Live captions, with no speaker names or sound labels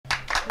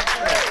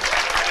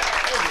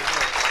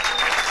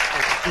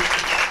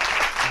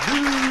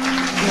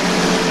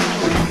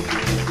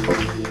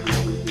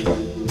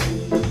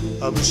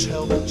was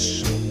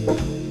helpless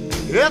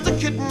as a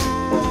kitten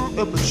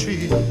up a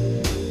tree.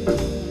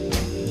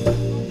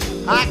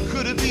 I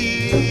could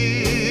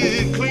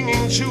be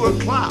clinging to a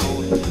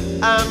cloud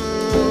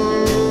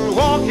and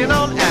walking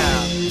on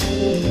air.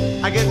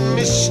 I get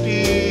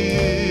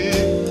misty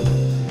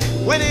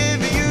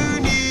whenever you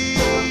need.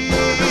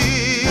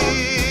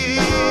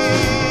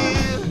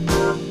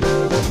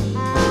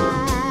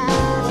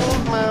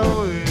 Walk my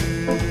way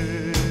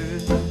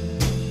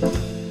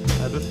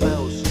at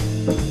 1,000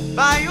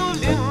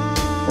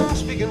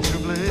 violins begin to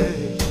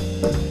play.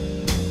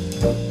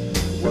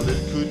 Well,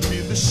 it could be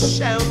the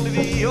sound of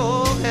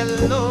your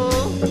hello.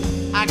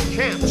 I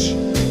can't,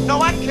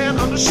 no, I can't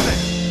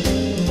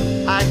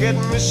understand. I get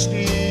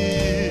misty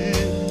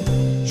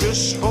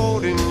just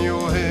holding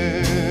your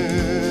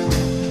hand.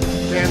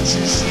 Can't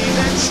you see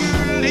that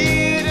you're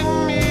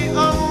leading me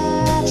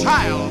on,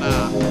 child?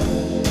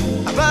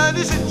 But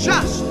is it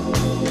just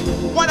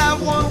what I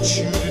want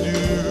you to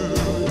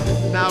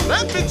do? Now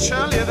let me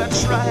tell you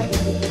that's right.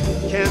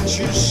 Can't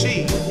you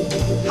see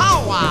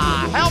how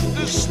I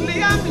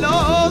helplessly am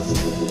lost?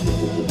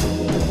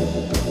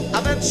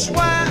 That's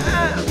why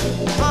I'm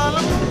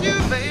following you,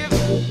 babe.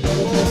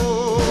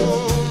 Oh,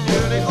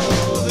 nearly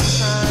all the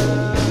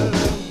time.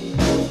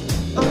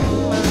 On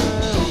my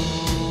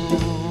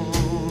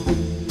own.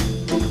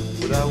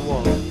 But I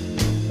walk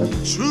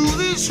through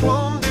this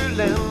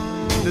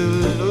wonderland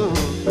alone,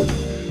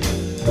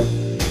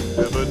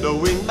 never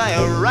knowing by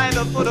a right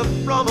or foot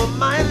from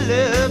my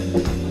left,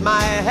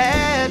 my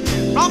head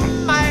from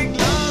my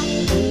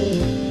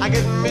glove. I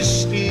get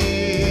misty,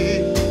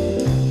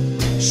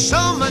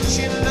 so much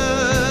in love.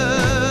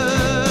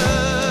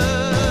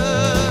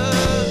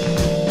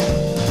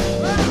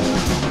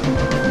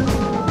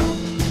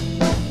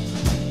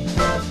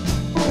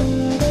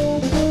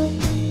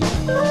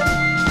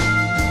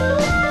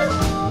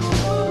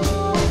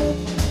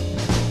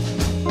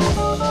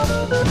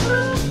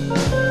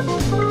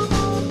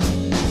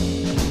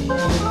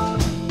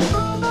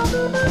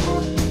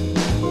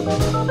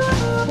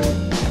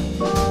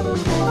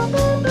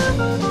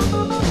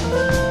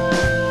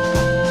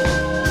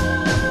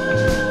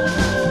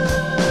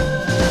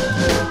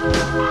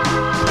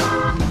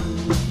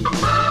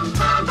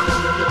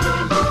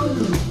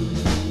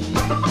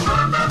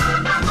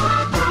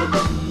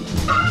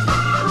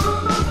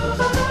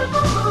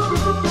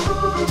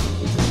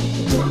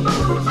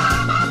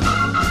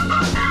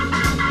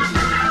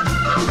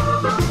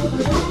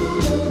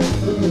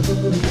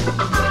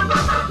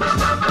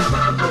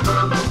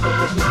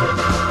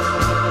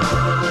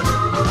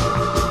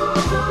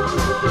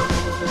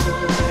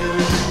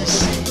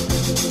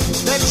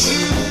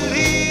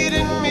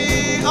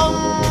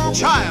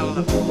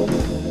 Child,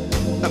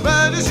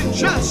 but is it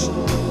just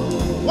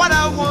what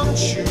I want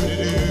you to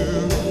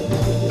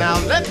do? Now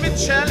let me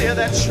tell you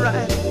that's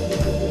right.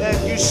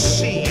 That you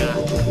see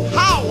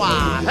how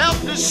I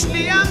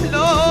helplessly am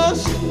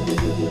lost.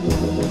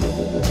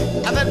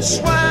 And that's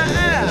why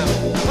I'm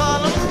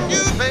following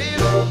you, baby.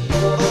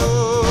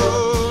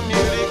 Oh,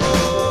 nearly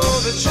all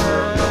the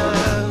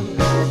time.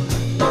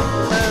 On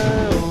my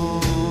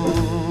own.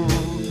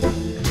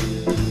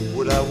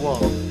 Would I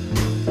walk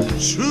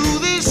through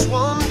this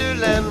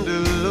wonderland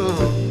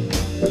alone,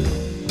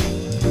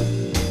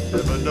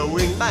 never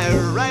knowing my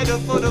right or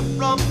foot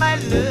from my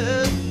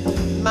love,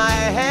 my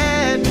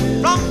head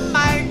from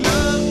my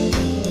glove.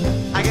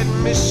 I get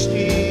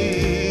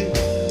misty,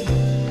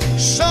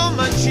 so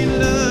much in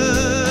love.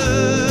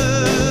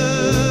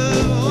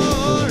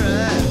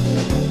 Alright,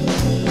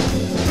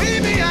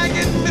 baby, I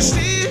get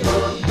misty.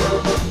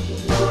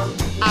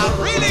 I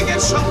really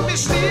get so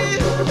misty.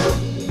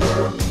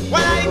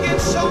 When I get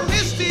so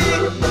misty,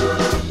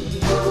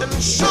 and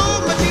so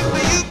much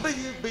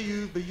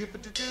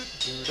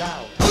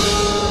down.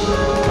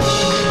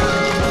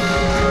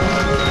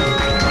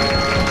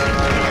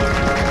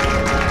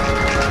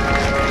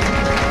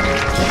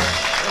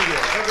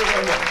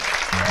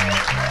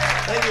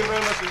 Thank you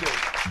very much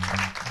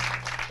indeed.